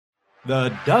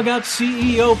The Dugout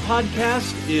CEO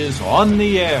podcast is on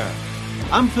the air.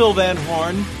 I'm Phil Van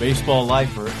Horn, baseball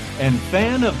lifer and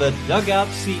fan of the Dugout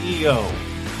CEO.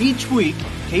 Each week,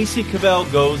 Casey Cavell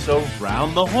goes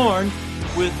around the horn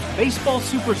with baseball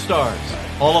superstars,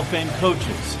 Hall of Fame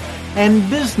coaches, and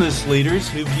business leaders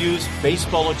who've used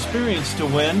baseball experience to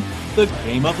win the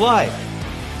game of life.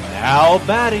 Now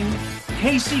batting,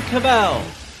 Casey Cavell.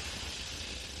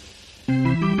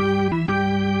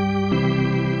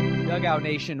 Dugout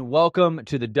Nation, welcome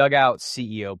to the Dugout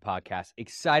CEO podcast.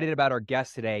 Excited about our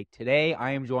guest today. Today,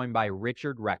 I am joined by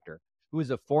Richard Rector, who is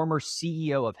a former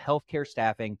CEO of healthcare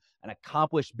staffing, an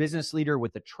accomplished business leader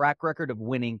with a track record of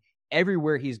winning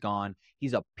everywhere he's gone.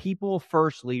 He's a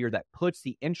people-first leader that puts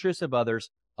the interests of others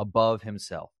above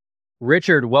himself.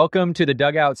 Richard, welcome to the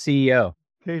Dugout CEO.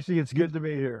 Casey, it's good to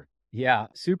be here. Yeah,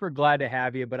 super glad to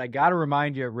have you, but I got to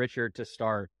remind you, Richard, to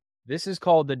start. This is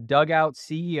called the Dugout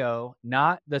CEO,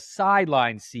 not the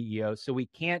Sideline CEO, so we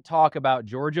can't talk about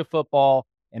Georgia football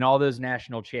and all those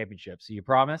national championships. So you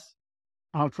promise?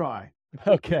 I'll try.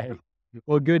 Okay.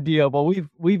 Well, good deal. Well,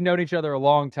 we've known each other a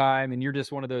long time, and you're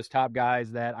just one of those top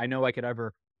guys that I know I could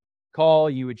ever call.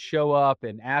 You would show up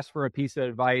and ask for a piece of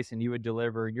advice, and you would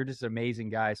deliver. You're just an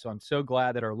amazing guy. So I'm so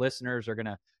glad that our listeners are going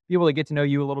to be able to get to know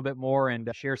you a little bit more and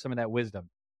share some of that wisdom.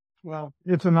 Well,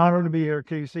 it's an honor to be here,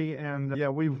 Casey. And yeah,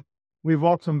 we've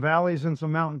walked some valleys and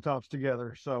some mountaintops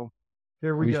together. So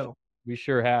here we go. We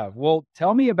sure have. Well,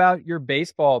 tell me about your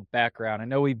baseball background. I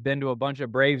know we've been to a bunch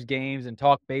of Braves games and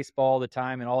talk baseball all the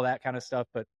time and all that kind of stuff.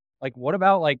 But what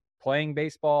about playing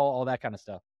baseball, all that kind of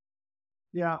stuff?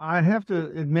 Yeah, I have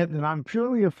to admit that I'm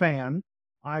purely a fan.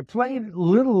 I played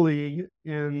Little League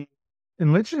and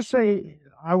let's just say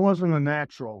I wasn't a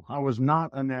natural. I was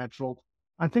not a natural.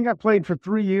 I think I played for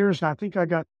 3 years and I think I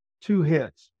got 2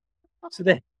 hits. So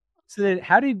then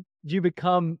how did you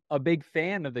become a big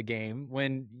fan of the game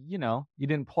when, you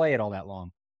didn't play it all that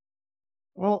long?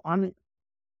 Well,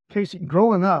 Casey,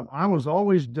 growing up, I was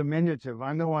always diminutive.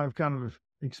 I know I've kind of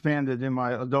expanded in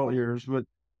my adult years, but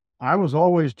I was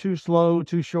always too slow,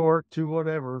 too short, too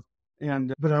whatever.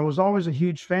 But I was always a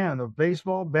huge fan of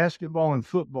baseball, basketball, and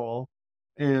football.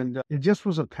 And it just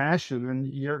was a passion. And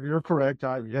you're correct.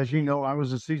 As you know, I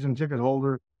was a season ticket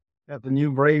holder at the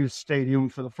new Braves Stadium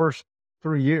for the first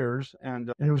 3 years.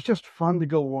 And it was just fun to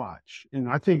go watch. And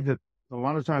I think that a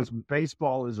lot of times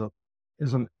baseball is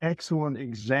an excellent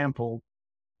example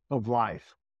of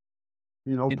life.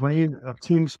 Playing a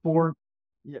team sport.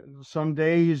 Some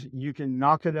days you can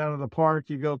knock it out of the park.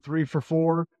 You go 3 for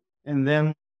 4, and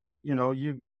then,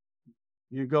 you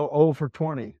go 0 for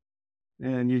 20,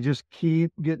 and you just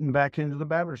keep getting back into the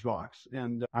batter's box.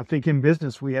 And I think in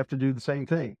business, we have to do the same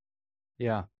thing.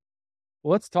 Yeah.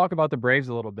 Well, let's talk about the Braves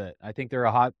a little bit. I think they're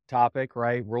a hot topic,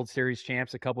 right? World Series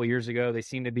champs a couple years ago. They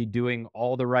seem to be doing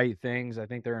all the right things. I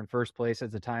think they're in first place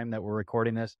at the time that we're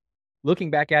recording this.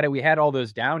 Looking back at it, we had all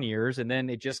those down years, and then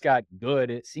it just got good.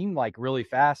 It seemed like really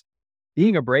fast.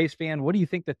 Being a Braves fan, what do you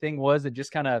think the thing was that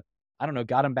just kind of,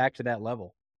 got them back to that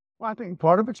level? Well, I think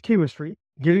part of it's chemistry,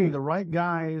 getting the right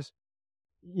guys,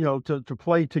 to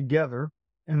play together.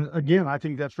 And again, I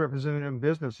think that's represented in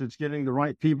business. It's getting the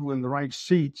right people in the right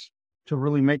seats to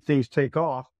really make things take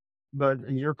off. But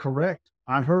you're correct.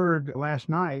 I heard last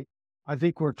night, I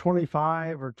think we're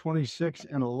 25 or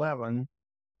 26-11.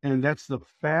 And that's the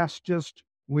fastest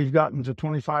we've gotten to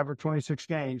 25 or 26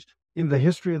 games in the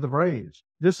history of the Braves.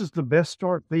 This is the best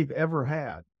start they've ever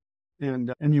had.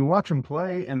 And you watch them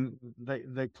play, and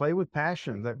they play with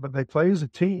passion, but they play as a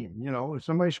team. If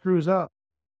somebody screws up,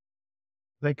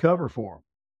 they cover for them.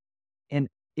 And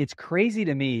it's crazy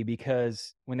to me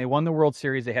because when they won the World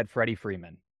Series, they had Freddie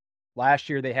Freeman. Last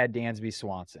year, they had Dansby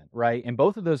Swanson, right? And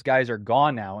both of those guys are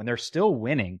gone now, and they're still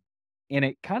winning. And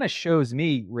it kind of shows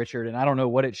me, Richard, and I don't know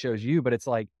what it shows you, but it's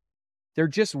like they're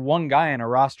just one guy on a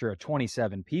roster of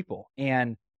 27 people.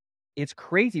 And it's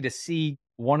crazy to see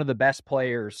one of the best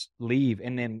players leave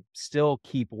and then still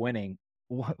keep winning.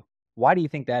 Why do you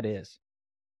think that is?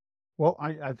 Well,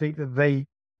 I think that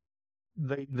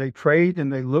they trade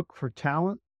and they look for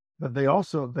talent, but they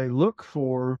look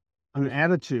for an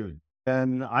attitude.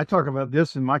 And I talk about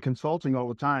this in my consulting all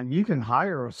the time. You can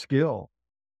hire a skill,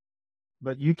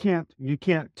 but you can't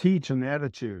teach an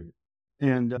attitude.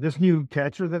 And this new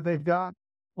catcher that they've got,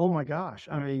 oh my gosh.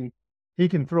 I mean, he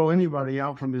can throw anybody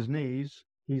out from his knees.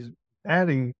 He's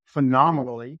batting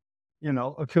phenomenally.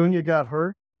 Acuna got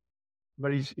hurt,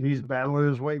 but he's battling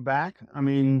his way back. I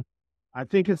mean, I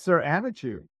think it's their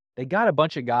attitude. They got a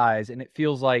bunch of guys, and it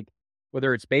feels like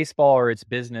whether it's baseball or it's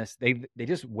business, they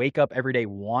just wake up every day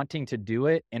wanting to do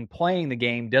it, and playing the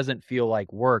game doesn't feel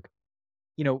like work.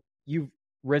 You've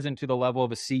risen to the level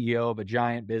of a CEO of a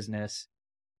giant business.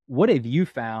 What have you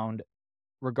found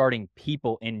regarding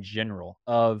people in general,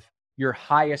 of your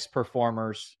highest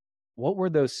performers? What were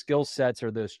those skill sets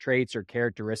or those traits or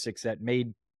characteristics that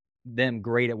made them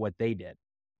great at what they did?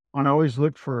 I always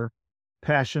looked for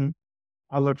passion.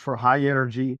 I looked for high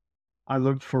energy. I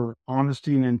looked for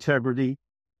honesty and integrity.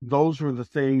 Those were the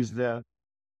things that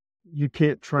you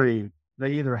can't train.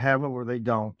 They either have it or they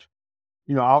don't.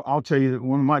 I'll tell you that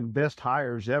one of my best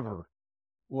hires ever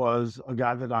was a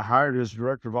guy that I hired as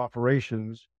director of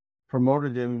operations,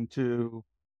 promoted him to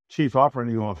chief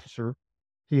operating officer.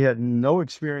 He had no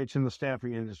experience in the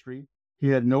staffing industry. He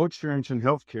had no experience in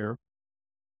healthcare.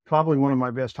 Probably one of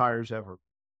my best hires ever,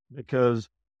 because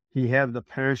he had the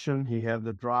passion, he had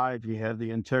the drive, he had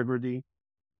the integrity,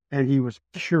 and he was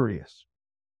curious.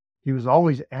 He was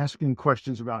always asking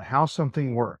questions about how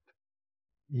something worked.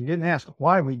 He didn't ask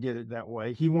why we did it that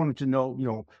way. He wanted to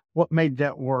know, what made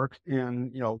that work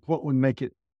and, what would make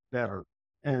it better.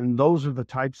 And those are the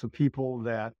types of people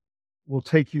that will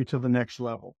take you to the next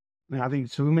level. And I think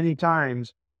so many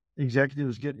times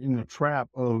executives get in the trap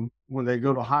of, when they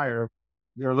go to hire,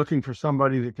 they're looking for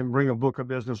somebody that can bring a book of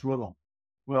business with them.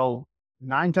 Well,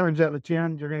 9 times out of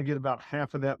 10, you're going to get about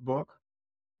half of that book.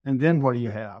 And then what do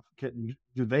you have?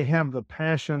 Do they have the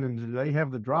passion and do they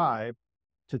have the drive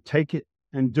to take it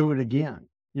and do it again?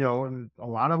 And a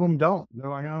lot of them don't. They're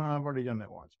like, oh, I've already done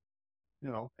that once.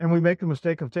 And we make the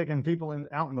mistake of taking people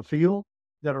out in the field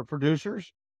that are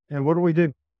producers. And what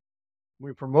do?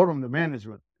 We promote them to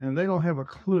management, and they don't have a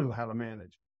clue how to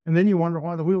manage. And then you wonder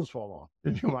why the wheels fall off.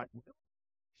 And you're like,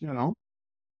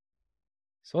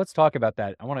 So let's talk about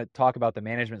that. I want to talk about the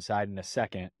management side in a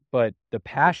second, but the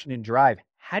passion and drive,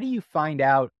 how do you find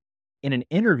out in an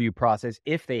interview process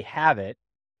if they have it?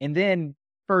 And then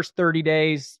first 30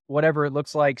 days, whatever it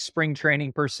looks like, spring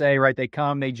training per se, right? They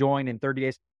come, they join in 30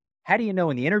 days. How do you know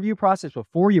in the interview process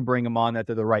before you bring them on that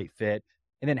they're the right fit?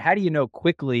 And then how do you know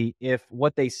quickly if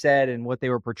what they said and what they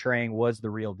were portraying was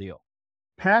the real deal?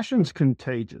 Passion's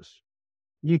contagious.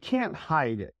 You can't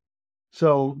hide it.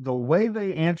 So the way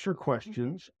they answer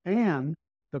questions and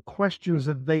the questions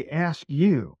that they ask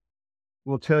you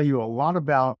will tell you a lot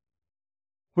about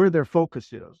where their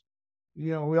focus is.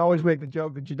 We always make the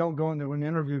joke that you don't go into an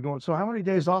interview going, so how many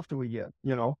days off do we get?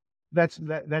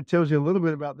 That tells you a little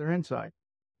bit about their insight.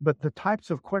 But the types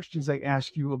of questions they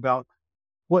ask you about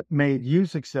what made you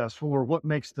successful or what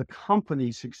makes the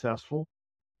company successful,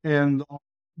 and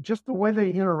just the way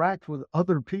they interact with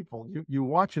other people. You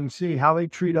watch and see how they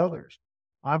treat others.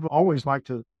 I've always liked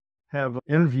to have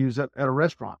interviews at a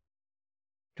restaurant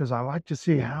because I like to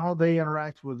see how they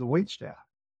interact with the wait staff.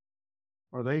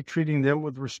 Are they treating them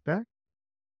with respect,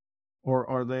 or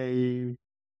are they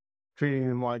treating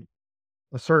them like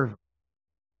a servant?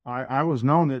 I was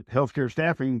known at healthcare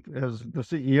staffing as the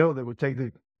CEO that would take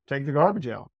the garbage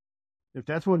out. If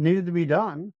that's what needed to be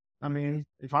done,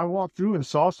 if I walked through and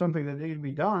saw something that needed to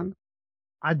be done,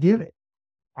 I did it.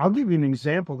 I'll give you an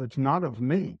example that's not of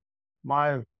me.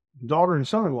 My daughter and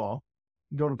son-in-law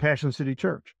go to Passion City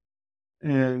Church.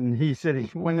 And he said he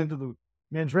went into the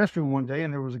men's restroom one day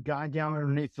and there was a guy down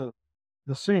underneath the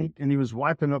sink and he was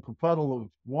wiping up a puddle of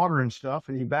water and stuff,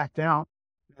 and he backed out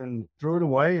and threw it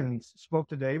away and spoke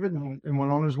to David and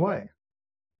went on his way.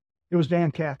 It was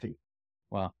Dan Cathy.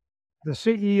 Wow. The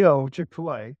CEO of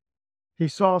Chick-fil-A. He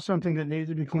saw something that needed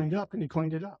to be cleaned up and he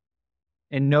cleaned it up.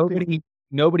 And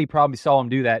nobody probably saw him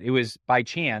do that. It was by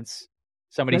chance.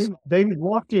 David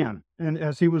walked in, and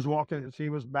as he was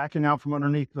backing out from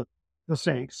underneath the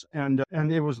sinks, and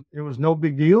it was no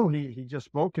big deal. He just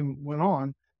spoke and went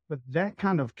on. But that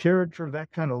kind of character,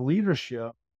 that kind of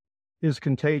leadership is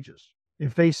contagious.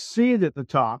 If they see it at the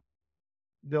top,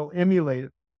 they'll emulate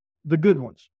it. The good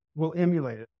ones will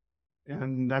emulate it.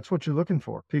 And that's what you're looking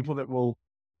for. People that will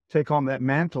take on that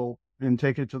mantle and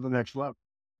take it to the next level.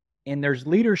 And there's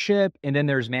leadership and then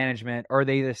there's management. Are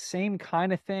they the same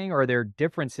kind of thing, or are there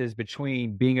differences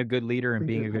between being a good leader and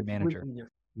being a good manager?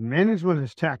 Management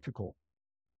is tactical,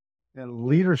 and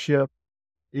leadership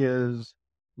is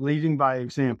leading by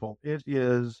example. It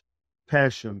is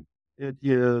passion. It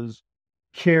is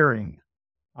caring.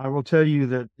 I will tell you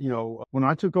that, when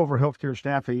I took over healthcare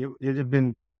staffing, it had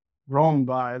been run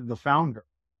by the founder.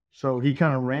 So he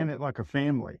kind of ran it like a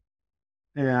family.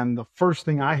 And the first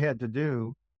thing I had to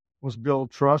do was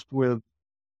build trust with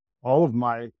all of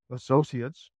my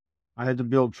associates. I had to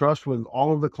build trust with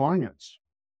all of the clients.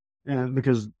 And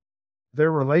because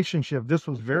their relationship, this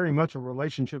was very much a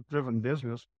relationship-driven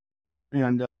business.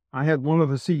 And I had one of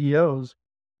the CEOs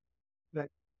that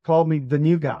called me the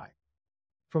new guy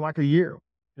for like a year.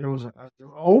 It was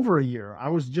over a year. I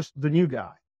was just the new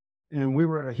guy. And we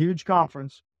were at a huge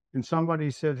conference, and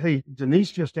somebody said, "Hey,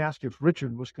 Denise just asked if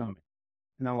Richard was coming."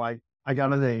 And I'm like, I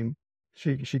got a name.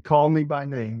 She called me by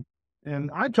name. And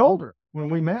I told her when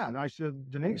we met, I said,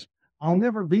 "Denise, I'll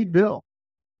never be Bill,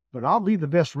 but I'll be the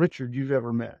best Richard you've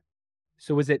ever met."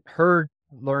 So was it her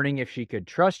learning if she could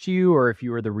trust you or if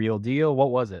you were the real deal?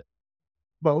 What was it?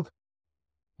 Both.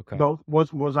 Okay. Both.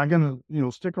 Was I gonna,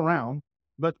 stick around?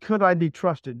 But could I be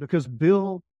trusted? Because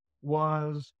Bill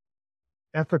was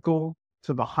ethical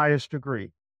to the highest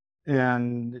degree.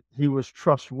 And he was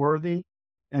trustworthy,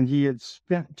 and he had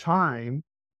spent time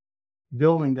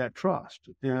building that trust.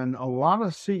 And a lot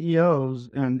of CEOs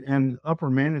and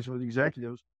upper management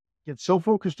executives get so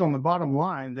focused on the bottom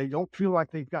line, they don't feel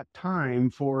like they've got time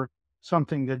for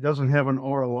something that doesn't have an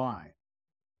ROI.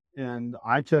 And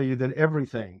I tell you that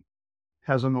everything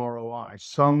has an ROI.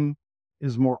 Some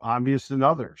is more obvious than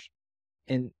others.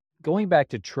 And going back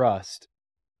to trust,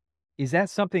 is that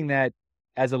something that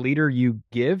as a leader you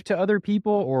give to other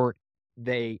people or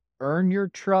they earn your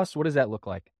trust? What does that look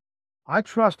like? I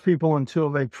trust people until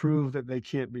they prove that they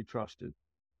can't be trusted.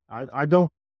 I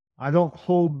don't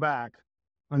hold back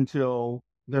until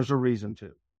there's a reason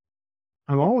to.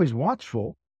 I'm always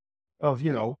watchful of,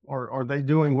 are they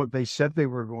doing what they said they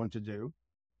were going to do?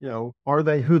 Are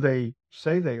they who they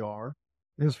say they are?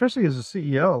 And especially as a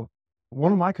CEO,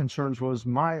 one of my concerns was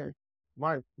my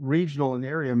regional and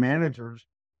area managers,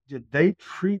 did they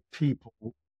treat people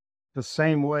the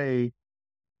same way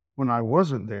when I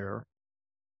wasn't there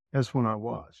as when I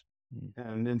was?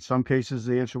 And in some cases,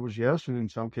 the answer was yes. And in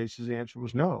some cases, the answer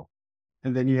was no.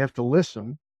 And then you have to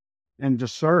listen and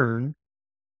discern.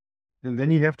 And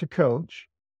then you have to coach.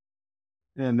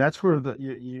 And that's where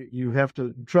you have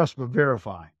to trust but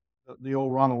verify, the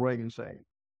old Ronald Reagan saying.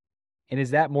 And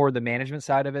is that more the management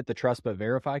side of it, the trust but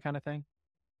verify kind of thing?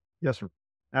 Yes, sir.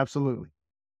 Absolutely.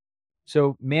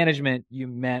 So management you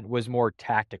meant was more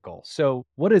tactical. So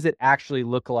what does it actually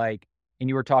look like? And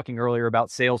you were talking earlier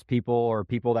about salespeople or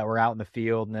people that were out in the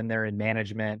field and then they're in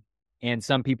management. And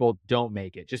some people don't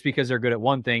make it. Just because they're good at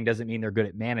one thing doesn't mean they're good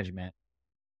at management.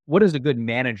 What does a good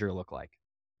manager look like?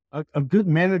 A good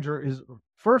manager is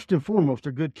first and foremost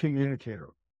a good communicator.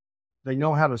 They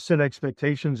know how to set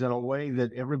expectations in a way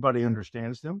that everybody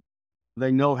understands them.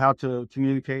 They know how to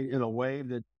communicate in a way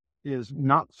that is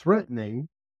not threatening,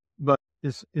 but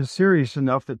is serious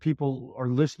enough that people are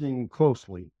listening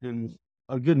closely. And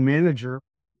a good manager,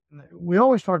 we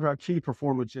always talk about key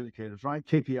performance indicators, right?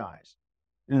 KPIs.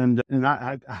 And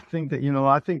I think that,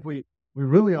 I think we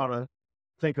really ought to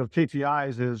think of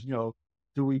KPIs as,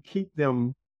 do we keep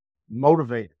them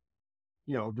motivated?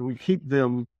 Do we keep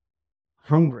them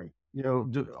hungry?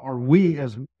 Are we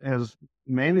as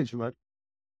management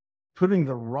putting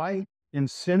the right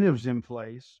incentives in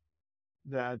place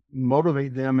that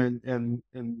motivate them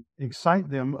and excite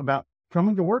them about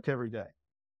coming to work every day?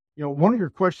 One of your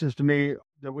questions to me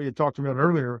that we had talked about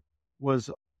earlier was,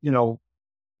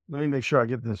 let me make sure I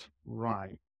get this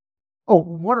right. Oh,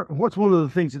 what's one of the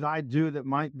things that I do that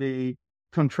might be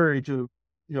contrary to,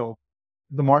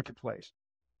 the marketplace?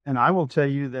 And I will tell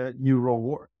you that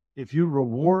if you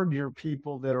reward your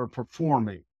people that are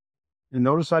performing, and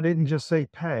notice I didn't just say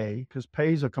pay, because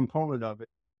pay is a component of it,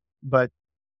 but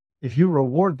if you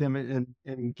reward them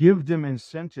and give them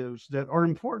incentives that are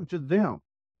important to them,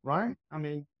 right? I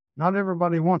mean, not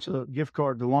everybody wants a gift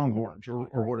card to Longhorns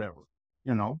or whatever,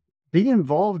 be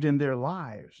involved in their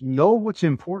lives, know what's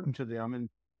important to them. And,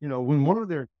 when one of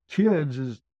their kids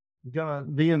is going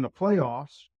to be in the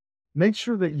playoffs, make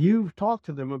sure that you've talked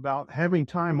to them about having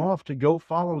time off to go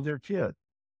follow their kid.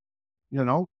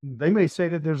 They may say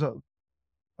that there's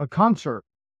a concert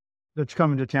that's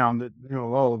coming to town that,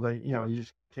 you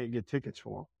just can't get tickets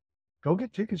for. Go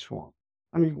get tickets for them.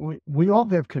 I mean, we all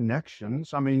have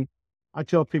connections. I mean, I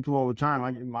tell people all the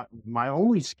time, my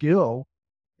only skill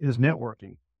is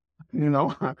networking.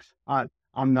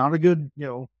 I'm not a good,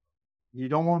 you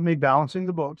don't want me balancing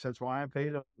the books. That's why I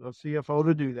paid a CFO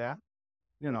to do that.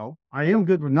 I am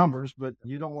good with numbers, but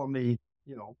you don't want me,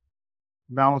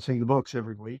 balancing the books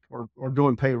every week or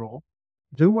doing payroll.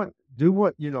 Do what,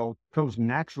 comes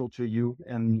natural to you.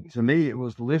 And to me, it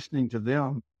was listening to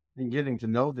them and getting to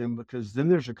know them, because then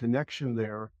there's a connection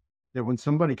there that when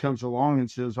somebody comes along and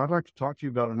says, "I'd like to talk to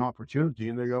you about an opportunity,"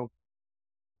 and they go,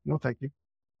 "No, thank you.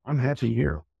 I'm happy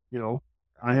here."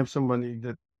 I have somebody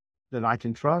that I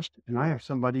can trust, and I have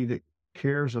somebody that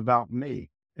cares about me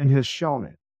and has shown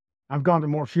it. I've gone to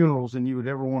more funerals than you would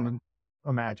ever want to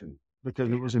imagine because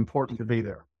it was important to be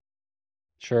there.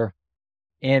 Sure.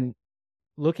 And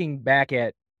looking back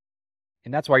and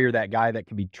that's why you're that guy that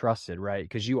can be trusted, right?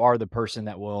 Because you are the person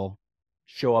that will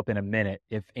show up in a minute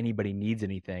if anybody needs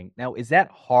anything. Now, is that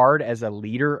hard as a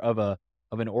leader of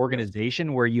an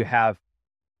organization where you have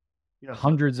Yes.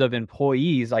 hundreds of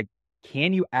employees? Like,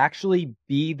 can you actually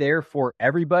be there for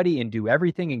everybody and do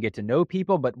everything and get to know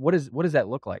people? But what does that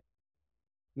look like?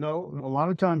 No, a lot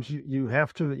of times you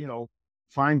have to,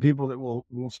 find people that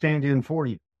will stand in for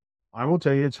you. I will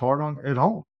tell you it's hard on at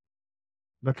home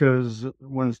because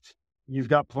when you've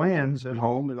got plans at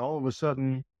home and all of a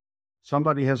sudden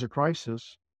somebody has a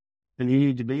crisis and you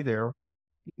need to be there.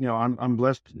 I'm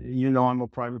blessed. I'm a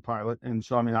private pilot, and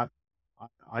so I mean,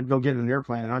 I'd go get an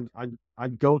airplane and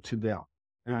I'd go to them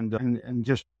and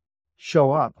just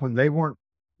show up when they weren't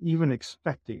even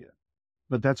expecting it.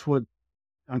 But that's what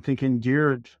I think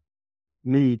endeared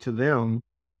me to them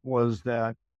was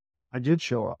that I did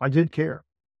show up. I did care.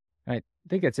 I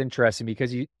think it's interesting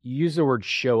because you use the word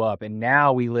show up, and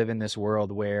now we live in this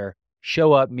world where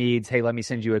show up means, hey, let me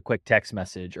send you a quick text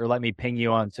message or let me ping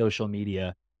you on social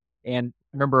media. And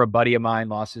I remember a buddy of mine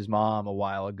lost his mom a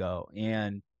while ago,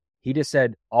 and he just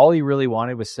said all he really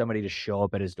wanted was somebody to show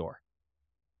up at his door.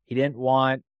 He didn't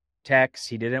want texts.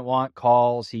 He didn't want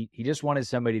calls. He just wanted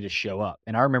somebody to show up.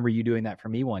 And I remember you doing that for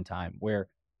me one time where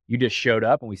you just showed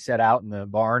up and we sat out in the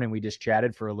barn and we just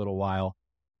chatted for a little while.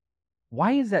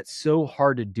 Why is that so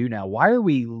hard to do now? Why are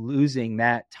we losing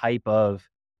that type of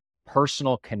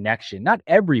personal connection? Not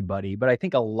everybody, but I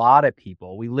think a lot of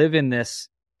people. We live in this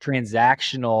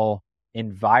transactional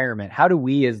environment. How do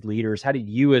we as leaders, how do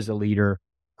you as a leader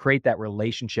create that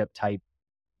relationship type,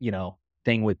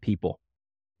 thing with people?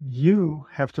 You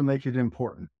have to make it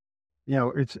important.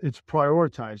 It's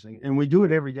prioritizing, and we do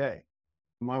it every day.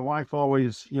 My wife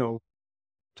always,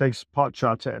 takes pot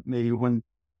shots at me when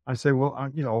I say, well,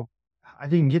 I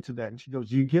didn't get to that. And she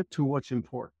goes, you get to what's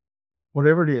important,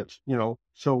 whatever it is,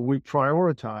 so we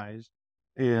prioritize,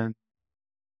 and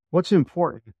what's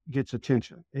important gets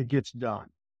attention. It gets done.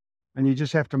 And you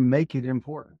just have to make it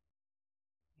important.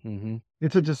 Mm-hmm.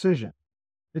 It's a decision.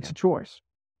 It's a choice.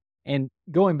 And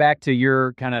going back to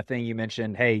your kind of thing, you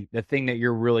mentioned, hey, the thing that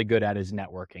you're really good at is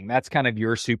networking. That's kind of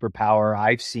your superpower.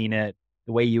 I've seen it,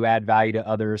 the way you add value to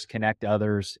others, connect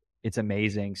others. It's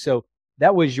amazing. So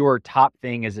that was your top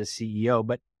thing as a CEO.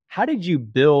 But how did you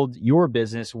build your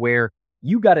business where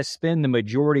you got to spend the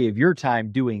majority of your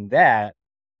time doing that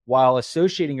while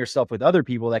associating yourself with other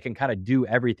people that can kind of do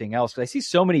everything else? Because I see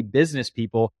so many business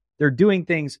people, they're doing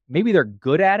things, maybe they're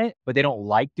good at it, but they don't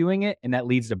like doing it. And that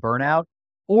leads to burnout.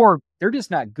 Or they're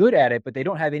just not good at it, but they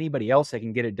don't have anybody else that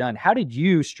can get it done. How did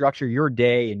you structure your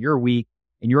day and your week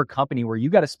and your company where you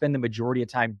got to spend the majority of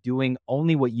time doing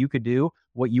only what you could do,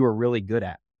 what you were really good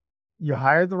at? You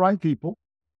hire the right people.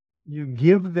 You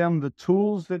give them the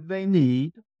tools that they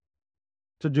need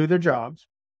to do their jobs,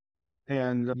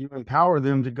 and you empower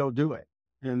them to go do it.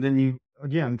 And then you,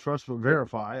 again, trust but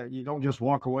verify. You don't just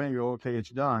walk away and go, okay, it's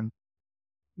done.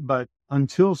 But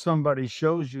until somebody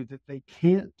shows you that they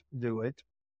can't do it,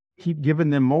 keep giving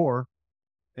them more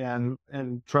and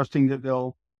trusting that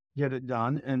they'll get it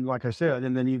done. And like I said,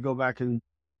 and then you go back and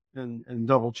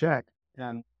double check.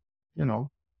 And,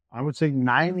 I would say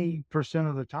 90%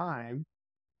 of the time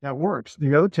that works.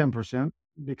 The other 10%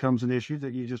 becomes an issue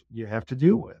that you have to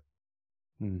deal with.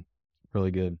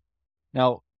 Really good.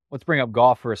 Now, let's bring up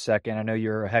golf for a second. I know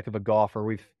you're a heck of a golfer.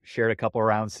 We've shared a couple of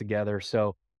rounds together.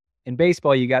 So in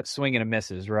baseball, you got swinging and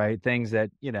misses, right? Things that,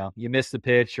 you missed the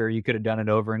pitch or you could have done it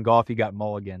over. In golf, you got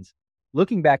mulligans.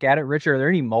 Looking back at it, Richard, are there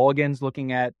any mulligans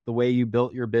looking at the way you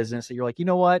built your business that you're like, you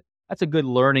know what? That's a good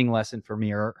learning lesson for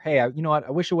me. Or, hey, you know what?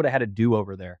 I wish I would have had a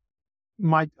do-over there.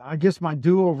 I guess my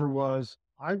do-over was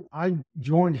I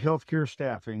joined healthcare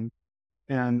staffing,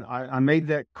 and I made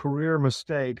that career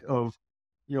mistake of,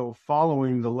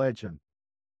 following the legend.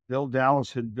 Bill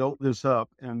Dallas had built this up,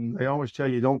 and they always tell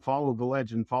you, don't follow the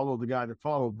legend, follow the guy that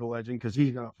followed the legend because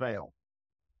he's going to fail.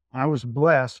 I was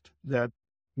blessed that,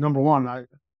 number one,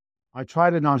 I try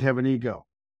to not have an ego.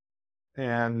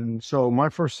 And so my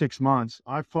first 6 months,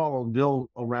 I followed Bill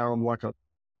around like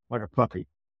a puppy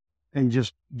and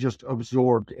just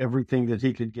absorbed everything that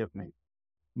he could give me.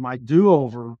 My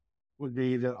do-over would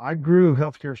be that I grew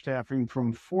healthcare staffing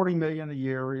from 40 million a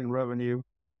year in revenue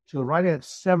to right at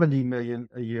 70 million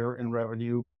a year in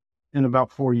revenue in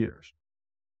about 4 years.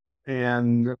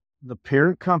 And the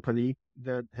parent company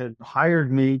that had hired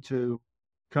me to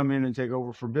come in and take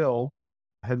over for Bill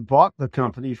had bought the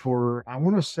company for, I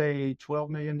want to say, $12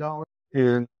 million.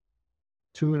 And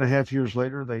 2.5 years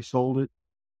later, they sold it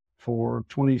for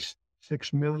 $26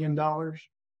 million.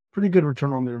 Pretty good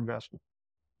return on their investment.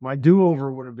 My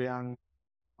do-over would have been,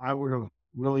 I would have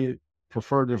really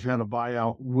preferred to have had a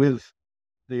buyout with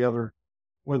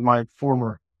my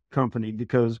former company,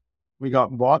 because we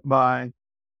got bought by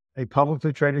a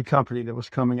publicly traded company that was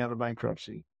coming out of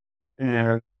bankruptcy.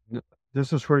 And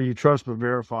this is where you trust but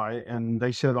verify. And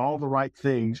they said all the right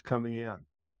things coming in.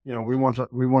 We want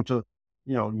to,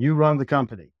 you run the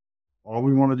company. All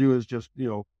we want to do is just,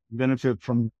 benefit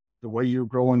from the way you're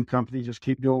growing the company. Just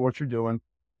keep doing what you're doing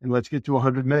and let's get to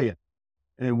 100 million.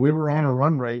 And we were on a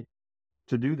run rate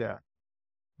to do that.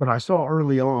 But I saw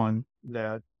early on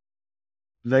that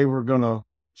they were going to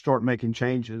start making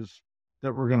changes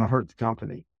that were going to hurt the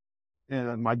company.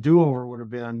 And my do-over would have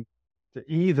been to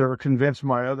either convince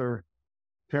my other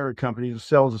parent company to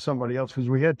sell to somebody else, because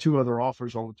we had 2 other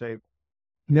offers on the table.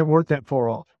 And they weren't that far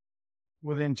off.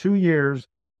 Within 2 years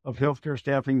of healthcare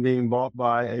staffing being bought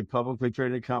by a publicly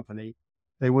traded company,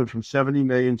 they went from 70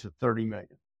 million to 30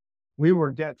 million. We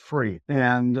were debt-free,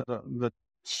 and the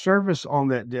service on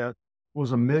that debt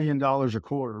was $1 million a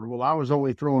quarter. Well, I was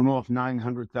only throwing off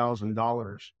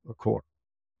 $900,000 a quarter.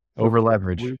 Over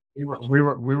leverage. We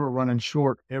were running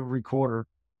short every quarter,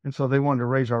 and so they wanted to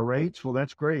raise our rates. Well,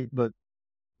 that's great, but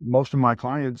most of my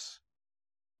clients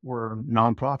were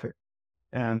nonprofit,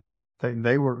 and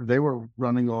they were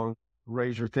running on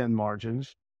razor thin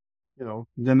margins.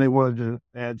 Then they wanted to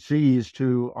add fees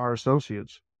to our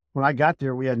associates. When I got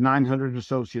there, we had 900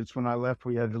 associates. When I left,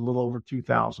 we had a little over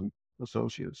 2,000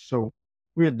 associates. So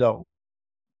we had double.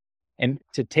 And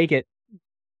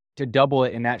to double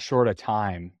it in that short a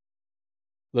time,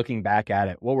 looking back at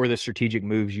it, what were the strategic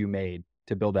moves you made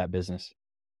to build that business?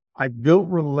 I built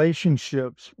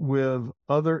relationships with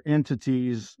other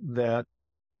entities that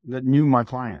knew my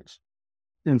clients.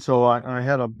 And so I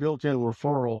had a built-in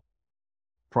referral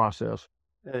process,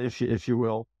 if you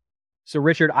will. So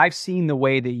Richard, I've seen the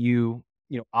way that you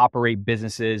operate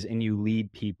businesses and you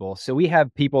lead people. So we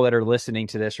have people that are listening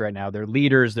to this right now. They're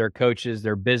leaders, they're coaches,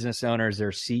 they're business owners,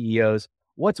 they're CEOs.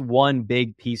 What's one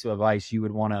big piece of advice you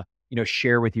would want to,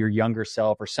 share with your younger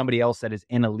self or somebody else that is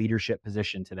in a leadership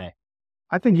position today?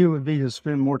 I think it would be to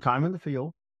spend more time in the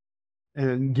field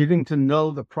and getting to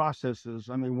know the processes.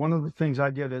 I mean, one of the things I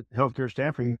did at healthcare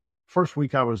staffing, first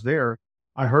week I was there,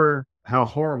 I heard how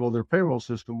horrible their payroll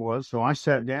system was. So I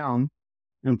sat down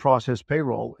and processed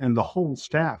payroll, and the whole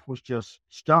staff was just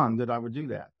stunned that I would do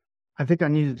that. I think I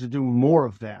needed to do more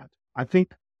of that. I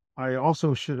think I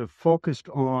also should have focused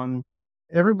on,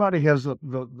 everybody has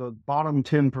the bottom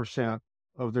 10%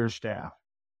 of their staff.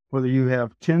 Whether you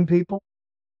have 10 people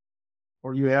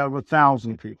or you have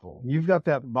 1,000 people, you've got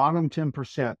that bottom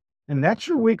 10%, and that's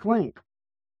your weak link.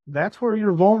 That's where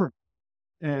you're vulnerable.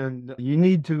 And you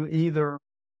need to either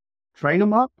train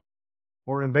them up,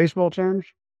 or in baseball terms,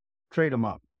 trade them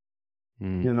up.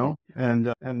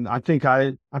 And I think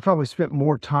I probably spent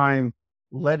more time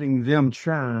letting them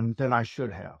churn than I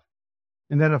should have.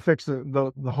 And that affects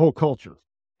the whole culture.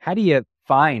 How do you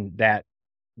find that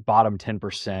bottom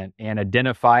 10% and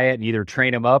identify it and either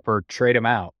train them up or trade them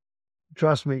out?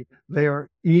 Trust me, they are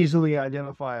easily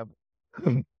identifiable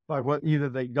by what either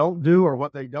they don't do or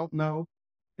what they don't know.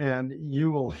 And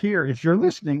you will hear, if you're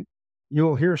listening, you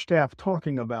will hear staff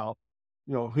talking about,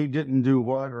 who didn't do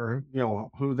what, or,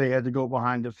 who they had to go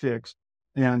behind to fix.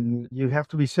 And you have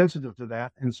to be sensitive to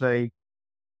that and say,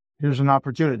 here's an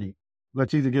opportunity.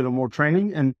 Let's either get them more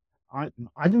training. And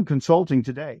I do consulting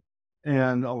today.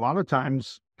 And a lot of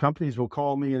times companies will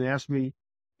call me and ask me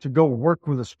to go work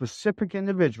with a specific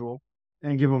individual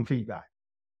and give them feedback,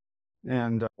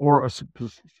 and or a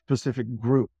specific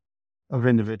group of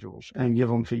individuals and give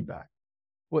them feedback.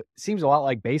 Well, it seems a lot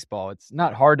like baseball. It's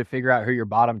not hard to figure out who your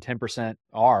bottom 10%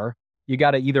 are. You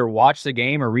got to either watch the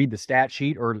game or read the stat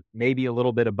sheet, or maybe a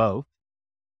little bit of both.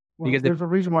 Well, because there's a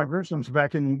reason why Grissom's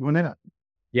back in Gwinnett.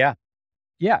 Yeah.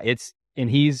 And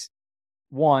he's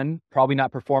probably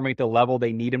not performing at the level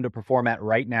they need him to perform at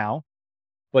right now,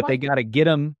 but they got to get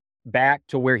him back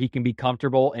to where he can be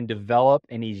comfortable and develop,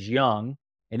 and he's young,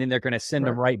 and then they're going to send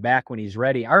him right back when he's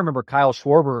ready. I remember Kyle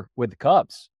Schwarber with the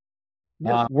Cubs,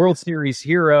 World Series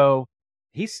hero.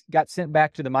 He's got sent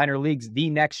back to the minor leagues the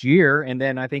next year, and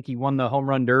then I think he won the home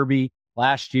run derby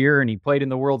last year, and he played in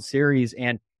the World Series,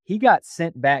 and he got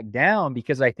sent back down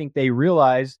because I think they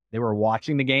realized they were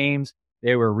watching the games,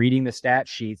 they were reading the stat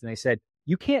sheets, and they said,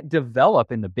 you can't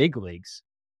develop in the big leagues.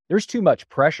 There's too much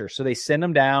pressure. So they send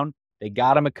him down. They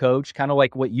got him a coach, kind of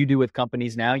like what you do with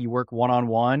companies now. You work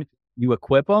one-on-one, you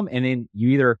equip them, and then you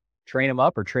either train them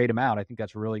up or trade them out. I think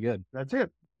that's really good. That's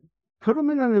it. Put them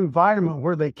in an environment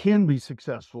where they can be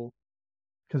successful,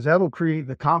 because that'll create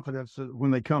the confidence that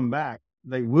when they come back,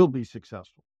 they will be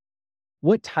successful.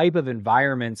 What type of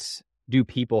environments do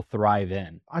people thrive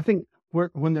in? I think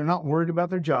when they're not worried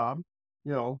about their job,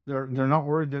 they're not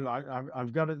worried that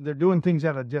I've got it. They're doing things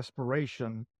out of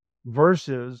desperation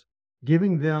versus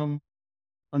giving them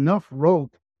enough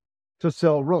rope to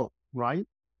sell rope, right?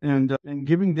 And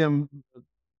giving them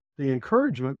the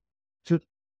encouragement to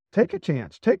take a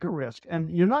chance, take a risk. And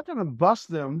you're not going to bust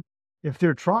them if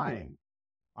they're trying.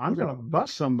 I'm going to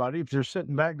bust somebody if they're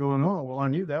sitting back going, oh, well, I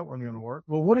knew that wasn't going to work.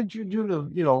 Well, what did you do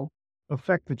to,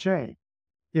 affect the chain,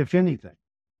 if anything?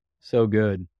 So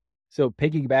good. So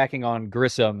piggybacking on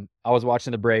Grissom, I was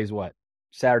watching the Braves,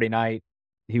 Saturday night.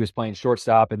 He was playing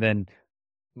shortstop, and then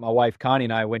my wife Connie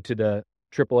and I went to the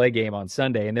AAA game on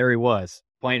Sunday, and there he was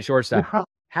playing shortstop.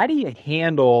 How do you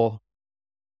handle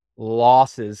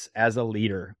losses as a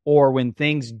leader, or when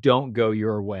things don't go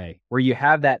your way, where you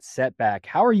have that setback?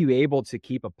 How are you able to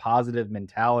keep a positive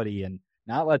mentality and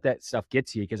not let that stuff get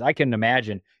to you? Because I can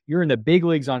imagine you're in the big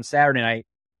leagues on Saturday night,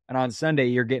 and on Sunday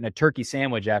you're getting a turkey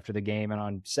sandwich after the game, and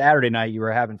on Saturday night you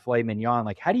were having filet mignon.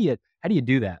 Like, how do you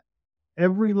do that?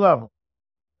 Every level,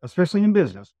 especially in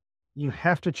business, you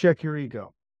have to check your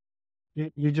ego.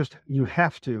 You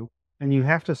have to, and you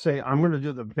have to say, I'm going to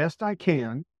do the best I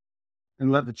can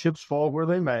and let the chips fall where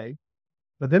they may,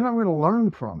 but then I'm going to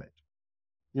learn from it.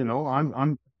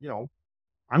 I'm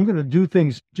going to do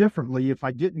things differently if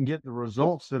I didn't get the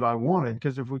results that I wanted.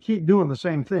 Because if we keep doing the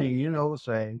same thing, the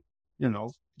same,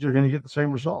 you're going to get the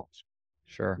same results.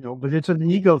 Sure. But it's an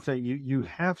ego thing. You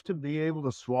have to be able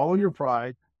to swallow your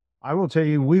pride. I will tell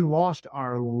you, we lost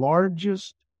our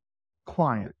largest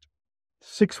client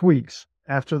 6 weeks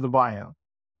after the buyout.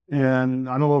 And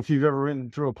I don't know if you've ever written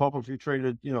through a publicly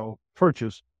traded,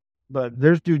 purchase, but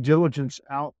there's due diligence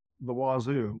out the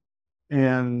wazoo.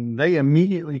 And they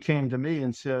immediately came to me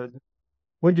and said,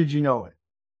 when did you know it?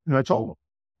 And I told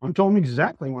them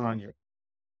exactly when I knew.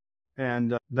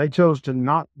 And they chose to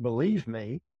not believe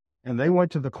me. And they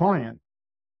went to the client,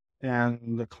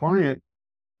 and the client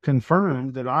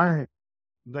confirmed that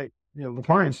the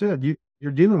client said,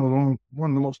 you're dealing with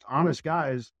one of the most honest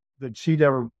guys that she'd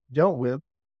ever dealt with.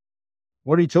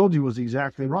 What he told you was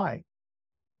exactly right.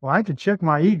 Well, I had to check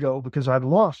my ego because I'd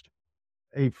lost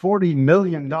a $40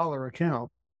 million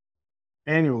account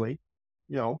annually.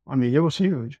 It was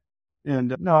huge.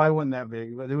 And no, I wasn't that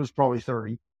big, but it was probably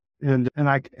 30. And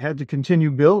I had to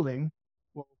continue building.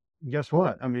 Well, guess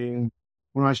what? When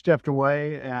I stepped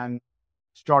away and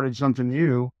started something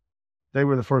new, they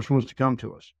were the first ones to come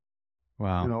to us.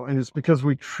 Wow. And it's because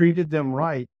we treated them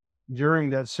right during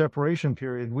that separation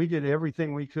period. We did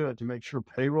everything we could to make sure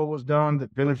payroll was done,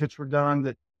 that benefits were done,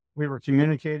 that we were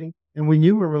communicating, and we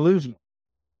knew we were losing them.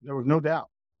 There was no doubt.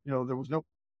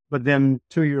 But then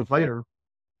 2 years later,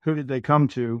 who did they come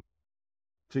to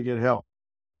get help?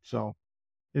 So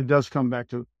it does come back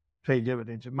to pay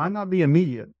dividends. It might not be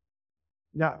immediate.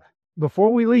 Now,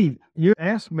 before we leave, you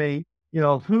asked me,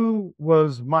 who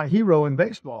was my hero in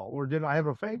baseball, or did I have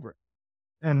a favorite?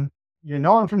 And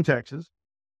I'm from Texas,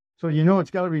 so it's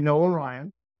got to be Nolan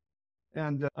Ryan.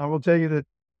 And I will tell you that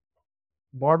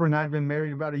Barbara and I have been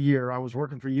married about a year. I was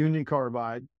working for Union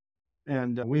Carbide,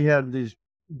 and we had these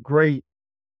great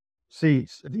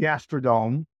seats at the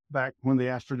Astrodome back when the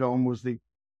Astrodome was the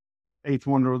eighth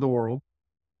wonder of the world.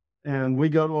 And we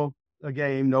go to a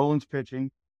game, Nolan's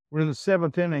pitching. We're in the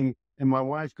seventh inning, and my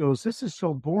wife goes, this is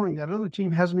so boring. That other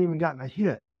team hasn't even gotten a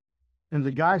hit. And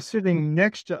the guy sitting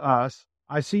next to us,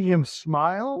 I see him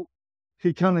smile.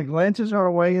 He kind of glances our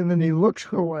way, and then he looks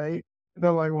away. And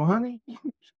they're like, well, honey,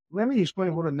 let me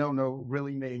explain what a no-no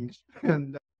really means.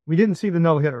 And we didn't see the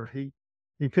no-hitter.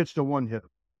 He pitched a one-hitter,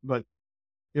 but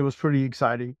it was pretty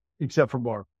exciting, except for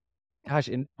Barb. Gosh,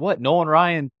 and Nolan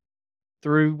Ryan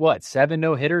threw 7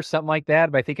 no-hitters, something like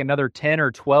that, but I think another 10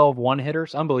 or 12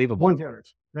 one-hitters. Unbelievable.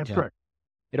 One-hitters. That's correct.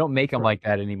 They don't make them like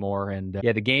that anymore. And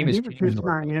the game is changing. He would pitch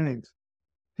 9 innings.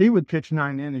 He would pitch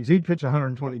 9 innings. He'd pitch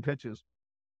 120 pitches.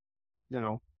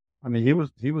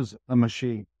 He was a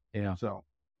machine. Yeah. So,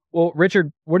 well,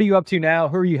 Richard, what are you up to now?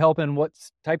 Who are you helping? What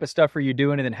type of stuff are you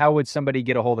doing? And then how would somebody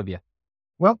get a hold of you?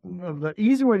 Well, the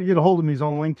easy way to get a hold of me is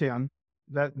on LinkedIn.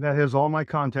 That has all my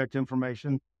contact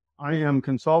information. I am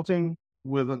consulting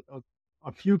with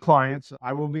a few clients.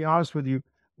 I will be honest with you.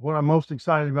 What I'm most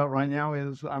excited about right now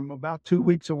is I'm about 2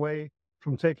 weeks away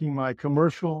from taking my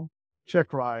commercial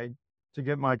check ride to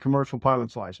get my commercial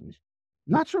pilot's license.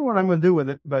 Not sure what I'm going to do with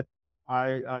it, but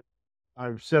I've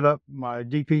set up my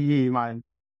DPE, my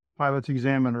pilot's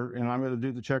examiner, and I'm going to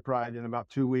do the check ride in about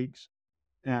 2 weeks.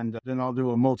 And then I'll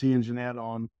do a multi-engine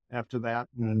add-on after that.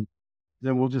 And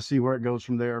then we'll just see where it goes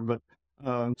from there. But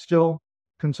still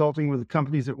consulting with the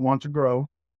companies that want to grow.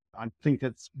 I think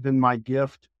that's been my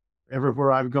gift.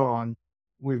 Everywhere I've gone,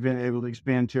 we've been able to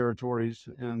expand territories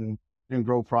and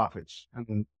grow profits.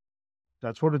 And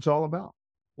that's what it's all about.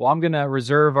 Well, I'm going to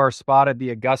reserve our spot at the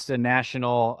Augusta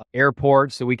National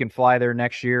Airport so we can fly there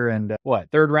next year. And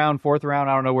third round, fourth round?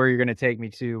 I don't know where you're going to take me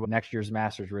to next year's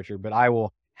Masters, Richard, but I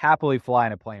will happily fly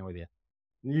in a plane with you.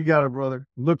 You got it, brother.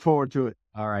 Look forward to it.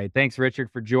 All right. Thanks,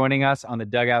 Richard, for joining us on the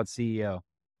Dugout CEO.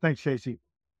 Thanks, Casey.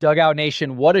 Dugout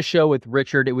Nation, what a show with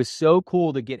Richard. It was so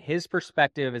cool to get his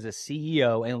perspective as a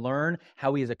CEO and learn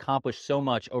how he has accomplished so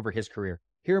much over his career.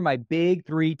 Here are my big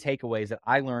 3 takeaways that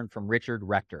I learned from Richard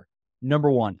Rector.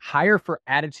 Number 1, hire for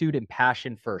attitude and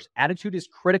passion first. Attitude is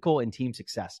critical in team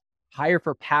success. Hire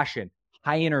for passion,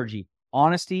 high energy,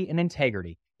 honesty, and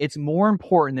integrity. It's more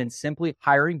important than simply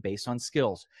hiring based on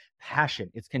skills.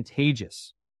 Passion, it's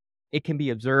contagious. It can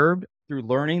be observed through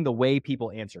learning the way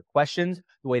people answer questions,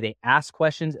 the way they ask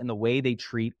questions, and the way they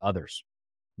treat others.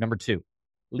 Number 2,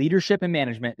 leadership and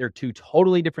management, they're 2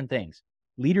 totally different things.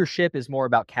 Leadership is more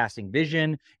about casting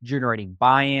vision, generating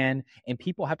buy-in, and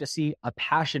people have to see a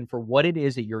passion for what it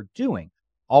is that you're doing.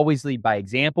 Always lead by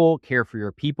example, care for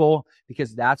your people,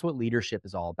 because that's what leadership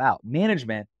is all about.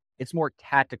 Management, it's more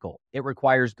tactical. It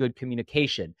requires good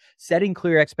communication, setting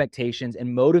clear expectations,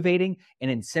 and motivating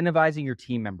and incentivizing your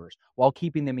team members while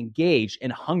keeping them engaged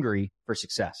and hungry for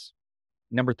success.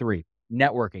 Number 3,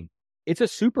 networking. It's a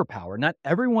superpower. Not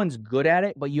everyone's good at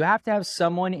it, but you have to have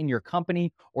someone in your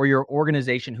company or your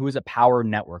organization who is a power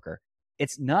networker.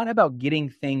 It's not about getting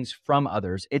things from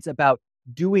others. It's about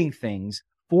doing things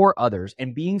for others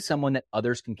and being someone that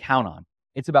others can count on.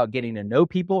 It's about getting to know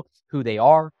people, who they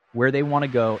are, where they want to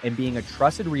go, and being a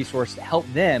trusted resource to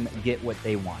help them get what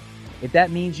they want. If that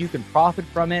means you can profit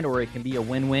from it or it can be a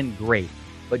win-win, great.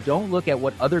 But don't look at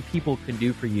what other people can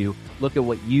do for you. Look at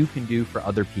what you can do for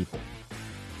other people.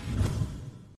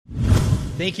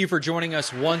 Thank you for joining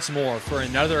us once more for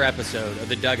another episode of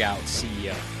the Dugout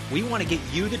CEO. We want to get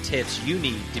you the tips you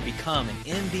need to become an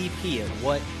MVP at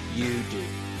what you do.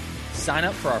 Sign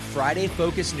up for our Friday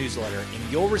Focus newsletter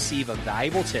and you'll receive a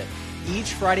valuable tip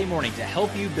each Friday morning to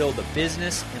help you build the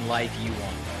business and life you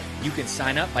want. You can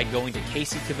sign up by going to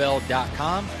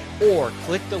CaseyCavell.com or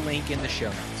click the link in the show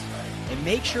notes. And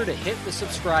make sure to hit the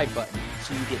subscribe button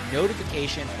so you get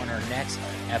notification on our next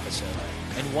episode.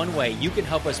 And one way you can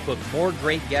help us book more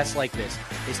great guests like this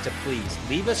is to please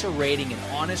leave us a rating and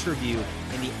honest review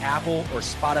in the Apple or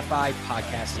Spotify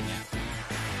podcasting app.